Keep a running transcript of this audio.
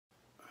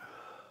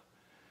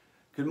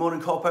Good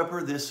morning,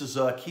 Culpeper. This is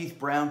Keith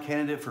Brown,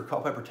 candidate for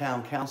Culpeper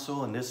Town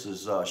Council, and this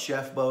is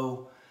Chef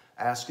Bo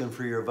asking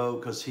for your vote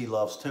because he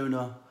loves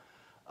tuna.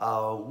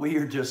 We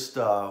are just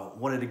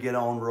wanted to get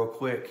on real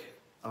quick.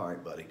 All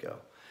right, buddy, go.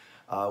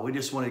 We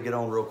just wanted to get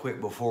on real quick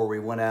before we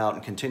went out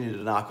and continued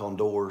to knock on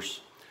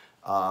doors.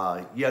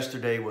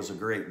 Yesterday was a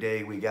great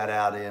day. We got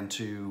out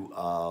into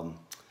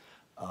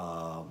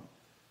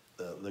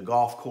the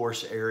golf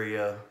course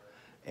area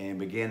and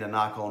began to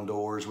knock on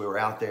doors. We were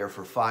out there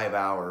for 5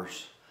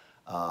 hours.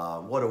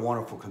 What a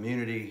wonderful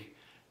community.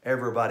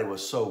 Everybody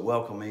was so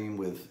welcoming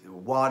with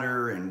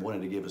water and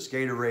wanted to give us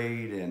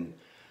Gatorade, and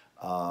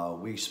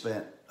we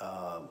spent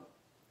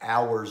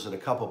hours at a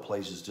couple of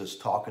places just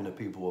talking to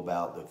people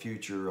about the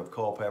future of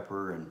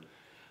Culpeper, and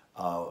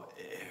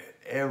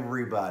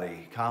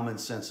everybody, common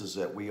sense is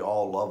that we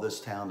all love this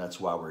town. That's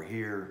why we're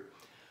here.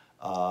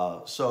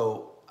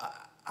 So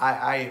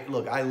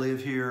look, I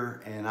live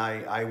here and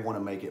I want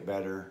to make it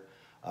better.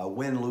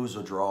 Win, lose,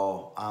 or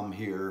draw, I'm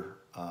here.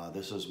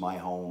 This is my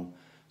home,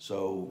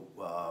 so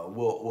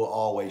we'll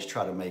always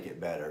try to make it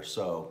better.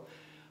 So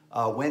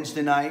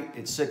Wednesday night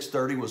at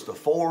 6:30 was the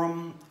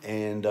forum,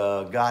 and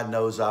God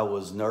knows I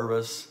was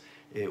nervous.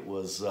 It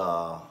was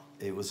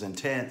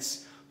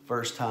intense.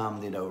 First time,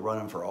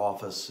 running for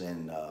office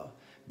and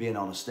being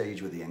on a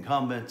stage with the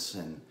incumbents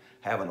and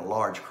having a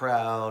large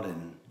crowd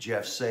and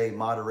Jeff Say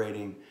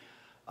moderating.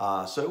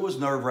 So it was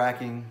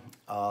nerve-wracking,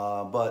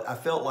 but I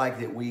felt like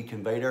that we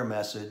conveyed our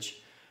message.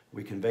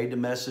 We conveyed the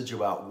message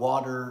about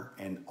water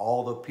and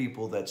all the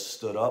people that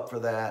stood up for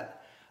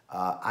that.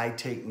 I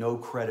take no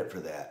credit for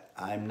that.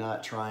 I'm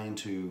not trying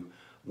to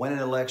win an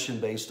election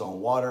based on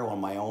water on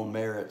my own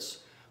merits,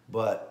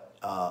 but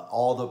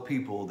all the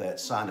people that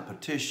signed a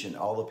petition,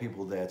 all the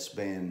people that's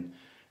been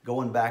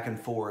going back and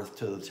forth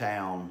to the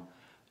town,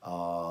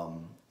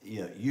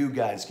 you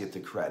guys get the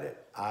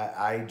credit.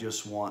 I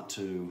just want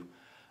to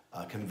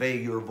convey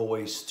your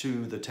voice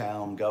to the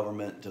town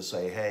government to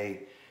say,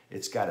 hey,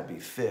 it's got to be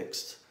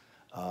fixed.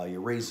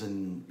 You're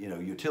raising,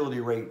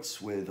 utility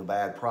rates with a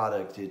bad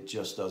product. It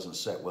just doesn't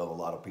set well with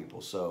a lot of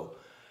people. So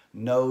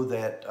know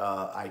that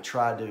I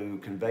try to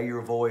convey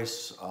your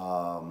voice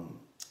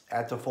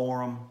at the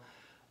forum.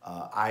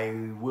 I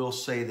will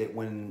say that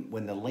when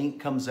the link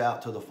comes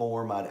out to the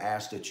forum, I'd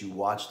ask that you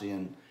watch it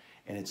in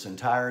its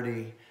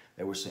entirety.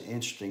 There were some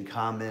interesting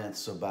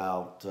comments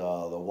about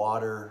the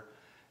water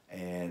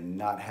and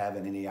not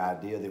having any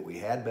idea that we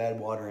had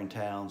bad water in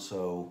town.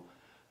 So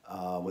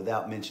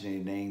without mentioning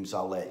any names,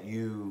 I'll let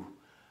you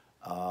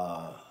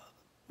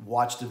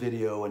watch the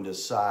video and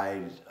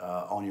decide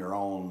on your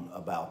own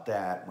about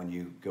that when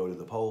you go to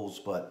the polls.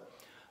 But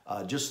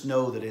just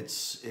know that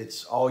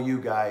it's all you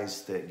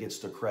guys that gets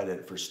the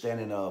credit for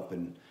standing up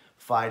and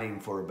fighting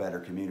for a better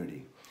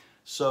community.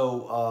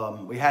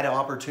 So we had an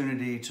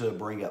opportunity to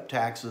bring up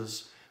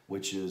taxes,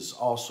 which has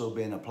also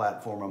been a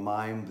platform of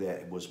mine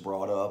that was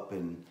brought up,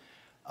 and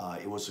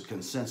it was a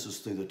consensus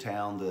through the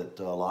town that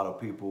a lot of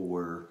people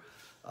were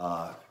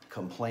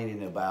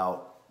complaining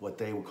about what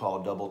they would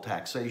call double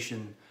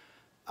taxation.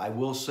 I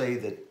will say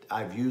that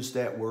I've used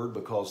that word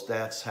because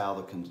that's how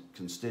the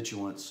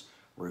constituents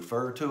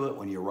refer to it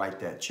when you write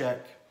that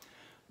check.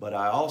 But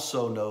I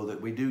also know that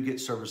we do get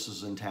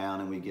services in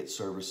town and we get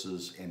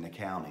services in the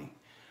county.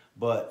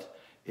 But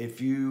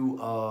if you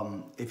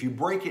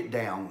break it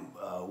down,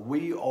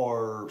 we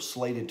are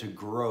slated to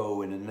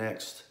grow in the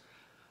next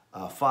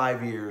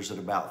 5 years at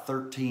about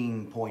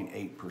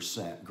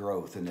 13.8%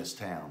 growth in this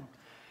town.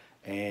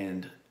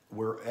 And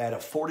we're at a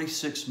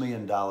 $46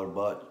 million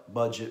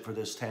budget for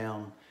this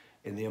town.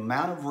 And the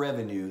amount of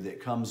revenue that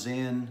comes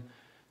in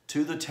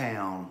to the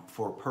town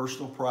for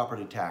personal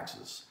property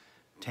taxes,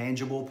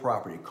 tangible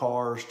property,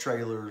 cars,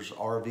 trailers,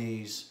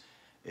 RVs,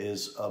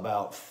 is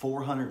about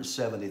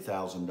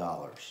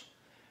 $470,000.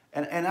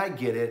 And I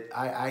get it.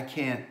 I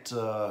can't,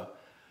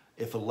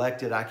 if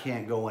elected, I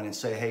can't go in and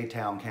say, hey,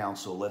 town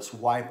council, let's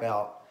wipe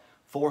out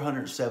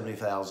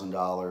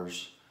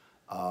 $470,000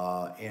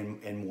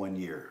 in 1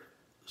 year.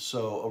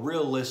 So a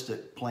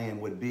realistic plan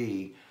would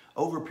be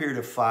over a period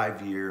of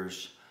 5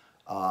 years,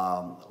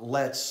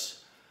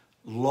 let's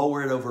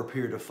lower it over a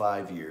period of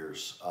 5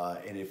 years.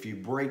 And if you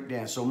break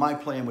down, so my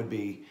plan would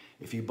be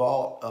if you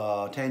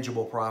bought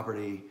tangible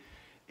property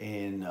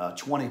in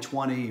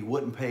 2020, you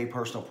wouldn't pay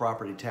personal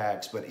property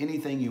tax, but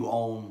anything you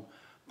own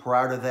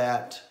prior to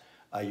that,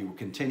 you will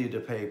continue to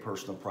pay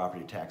personal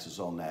property taxes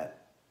on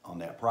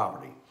that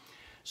property.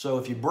 So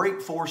if you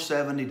break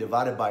 470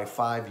 divided by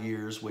 5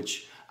 years,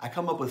 which I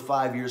come up with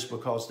 5 years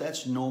because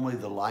that's normally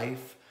the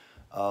life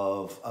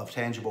of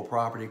tangible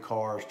property,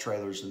 cars,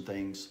 trailers, and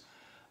things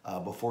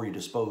before you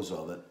dispose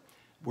of it.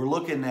 We're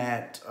looking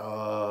at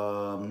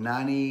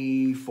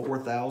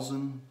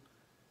 $94,000.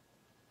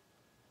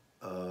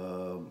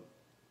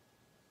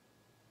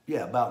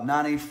 Yeah, about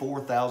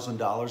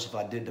 $94,000 if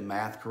I did the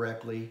math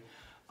correctly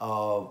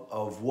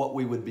of what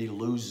we would be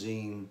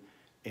losing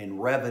in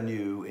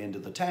revenue into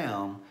the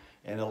town.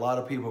 And a lot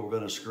of people were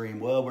going to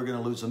scream, well, we're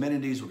going to lose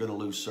amenities, we're going to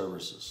lose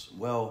services.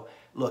 Well,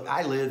 look,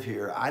 I live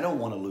here. I don't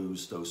want to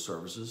lose those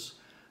services.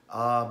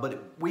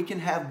 But we can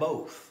have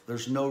both.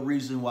 There's no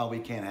reason why we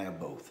can't have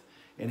both.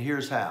 And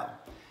here's how.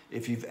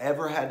 If you've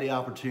ever had the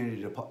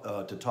opportunity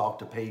to talk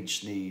to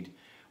Paige Sneed,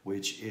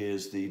 which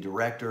is the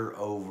Director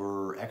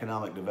over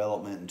Economic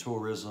Development and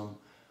Tourism,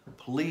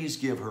 please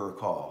give her a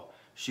call.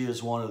 She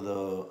is one of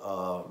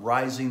the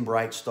rising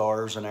bright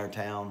stars in our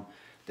town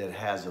that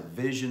has a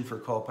vision for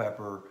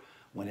Culpeper.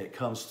 When it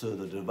comes to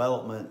the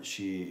development,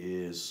 she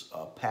is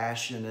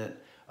passionate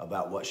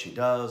about what she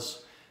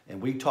does.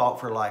 And we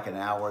talked for like an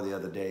hour the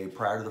other day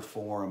prior to the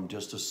forum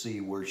just to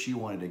see where she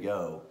wanted to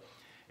go.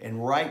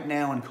 And right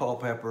now in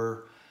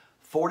Culpeper,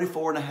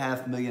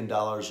 $44.5 million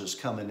is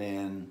coming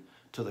in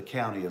to the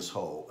county as a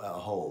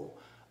whole.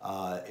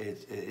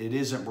 It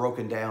isn't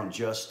broken down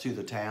just to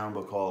the town,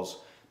 because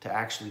to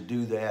actually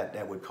do that,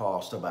 that would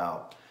cost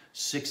about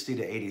 $60,000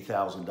 to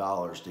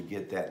 $80,000 to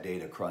get that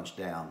data crunched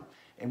down.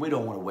 And we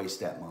don't want to waste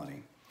that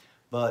money.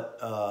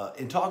 But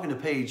in talking to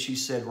Paige, she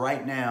said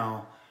right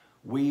now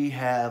we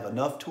have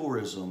enough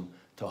tourism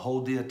to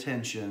hold the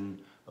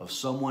attention of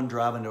someone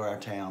driving to our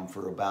town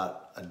for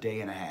about a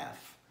day and a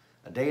half.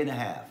 A day and a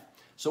half.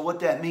 So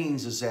what that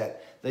means is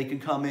that they can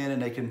come in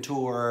and they can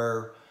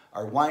tour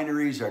our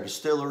wineries, our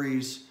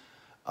distilleries,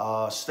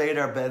 stay at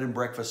our bed and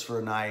breakfast for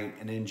a night,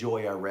 and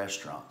enjoy our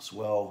restaurants.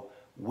 Well,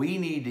 we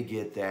need to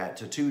get that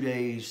to 2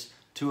 days,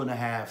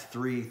 2.5,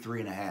 3,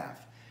 3.5.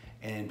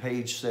 And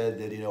Paige said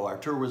that, you know, our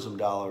tourism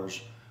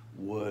dollars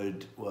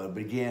would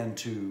begin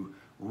to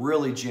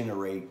really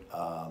generate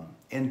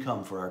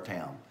income for our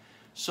town.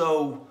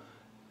 So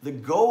the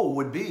goal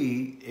would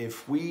be,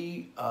 if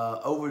we,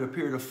 over the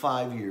period of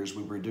 5 years,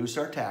 we reduce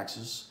our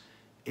taxes,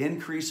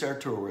 increase our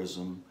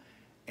tourism,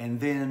 and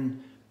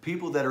then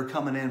people that are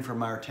coming in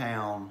from our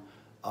town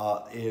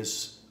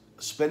is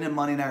spending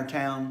money in our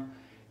town.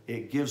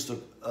 It gives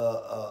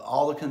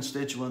all the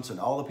constituents and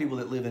all the people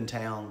that live in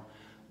town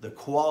the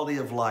quality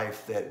of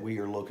life that we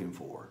are looking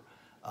for.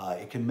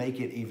 It can make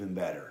it even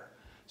better.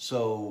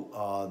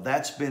 So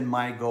that's been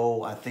my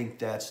goal. I think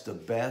that's the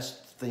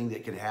best thing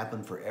that could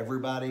happen for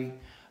everybody.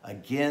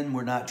 Again,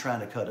 we're not trying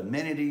to cut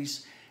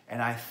amenities,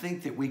 and I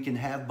think that we can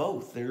have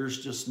both.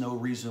 There's just no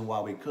reason why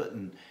we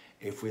couldn't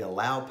if we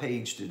allow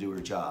Paige to do her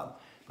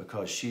job,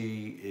 because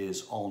she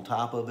is on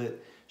top of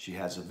it. She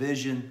has a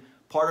vision.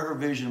 Part of her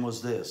vision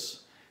was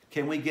this: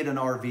 can we get an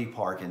RV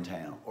park in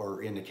town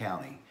or in the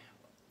county?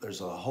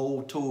 There's a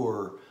whole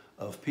tour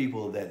of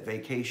people that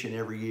vacation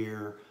every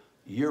year,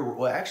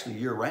 actually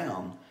year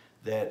round,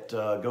 that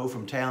go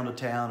from town to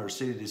town or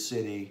city to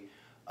city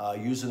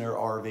using their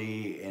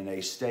RV, and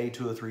they stay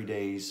 2 or 3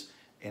 days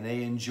and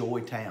they enjoy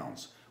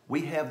towns.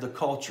 We have the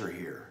culture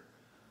here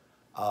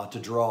to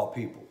draw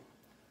people.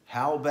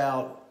 How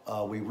about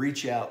we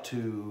reach out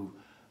to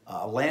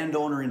a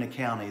landowner in the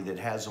county that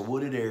has a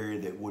wooded area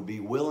that would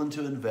be willing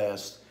to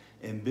invest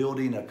in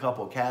building a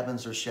couple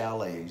cabins or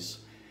chalets,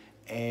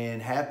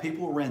 and have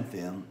people rent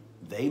them.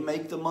 They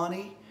make the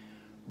money,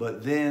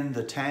 but then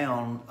the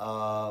town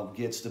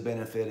gets the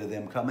benefit of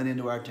them coming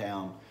into our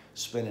town,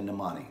 spending the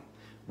money.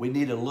 We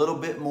need a little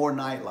bit more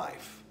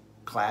nightlife,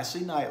 classy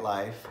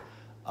nightlife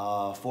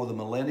for the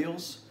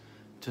millennials,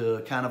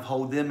 to kind of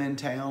hold them in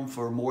town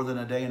for more than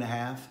a day and a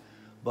half.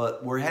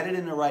 But we're headed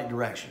in the right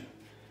direction.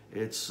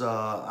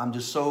 I'm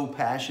just so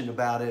passionate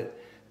about it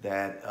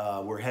that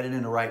we're headed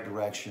in the right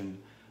direction.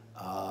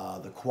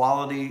 The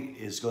quality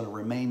is going to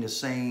remain the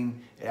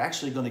same. It's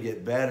actually going to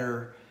get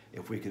better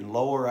if we can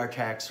lower our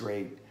tax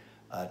rate,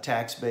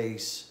 tax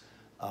base,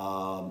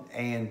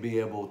 and be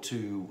able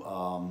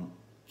to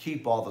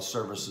keep all the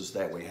services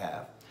that we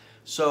have.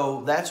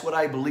 So that's what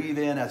I believe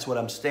in. That's what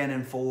I'm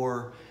standing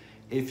for.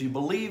 If you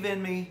believe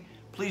in me,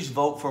 please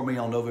vote for me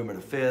on November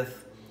the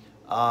 5th.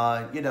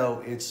 You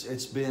know,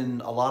 it's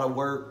been a lot of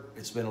work.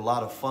 It's been a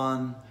lot of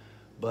fun,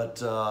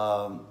 but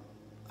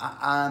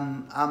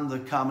I'm the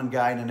common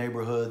guy in the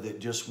neighborhood that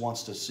just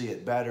wants to see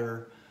it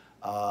better,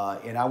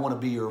 and I want to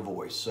be your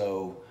voice.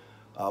 So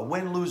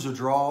win, lose, or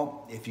draw,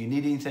 if you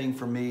need anything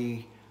from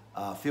me,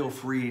 feel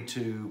free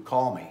to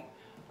call me.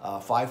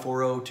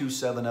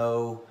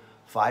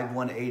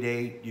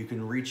 540-270-5188. You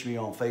can reach me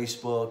on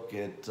Facebook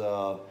at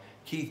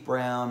Keith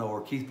Brown,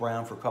 or Keith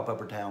Brown for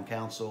Culpeper Town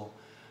Council.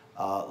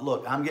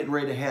 Look, I'm getting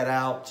ready to head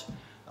out.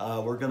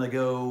 We're going to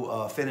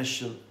go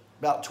finish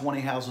about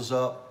 20 houses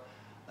up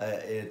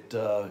at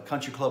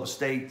Country Club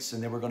Estates,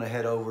 and then we're going to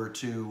head over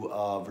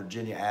to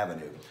Virginia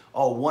Avenue.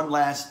 Oh, one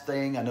last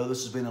thing. I know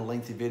this has been a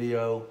lengthy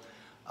video.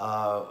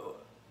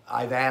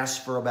 I've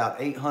asked for about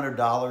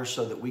 $800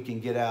 so that we can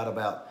get out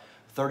about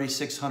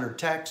 3,600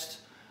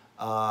 texts.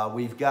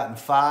 We've gotten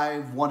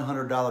 5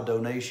 $100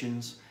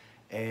 donations,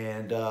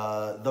 and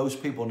those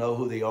people know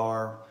who they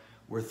are.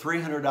 We're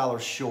 $300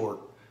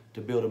 short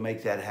to be able to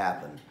make that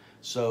happen.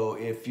 So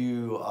if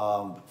you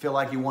feel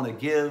like you want to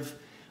give,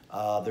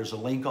 there's a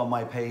link on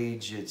my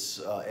page. It's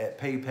at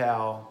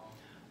PayPal.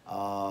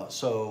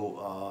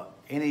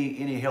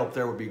 Any help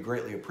there would be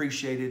greatly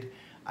appreciated.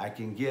 I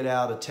can get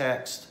out a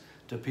text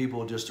to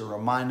people just to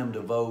remind them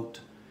to vote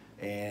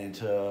and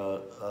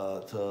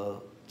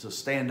to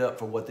stand up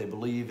for what they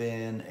believe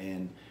in,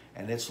 and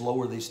let's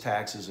lower these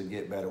taxes and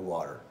get better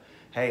water.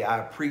 Hey, I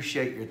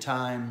appreciate your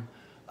time.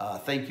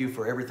 Thank you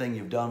for everything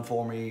you've done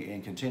for me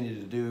and continue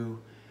to do.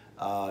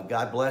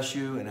 God bless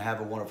you and have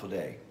a wonderful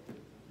day.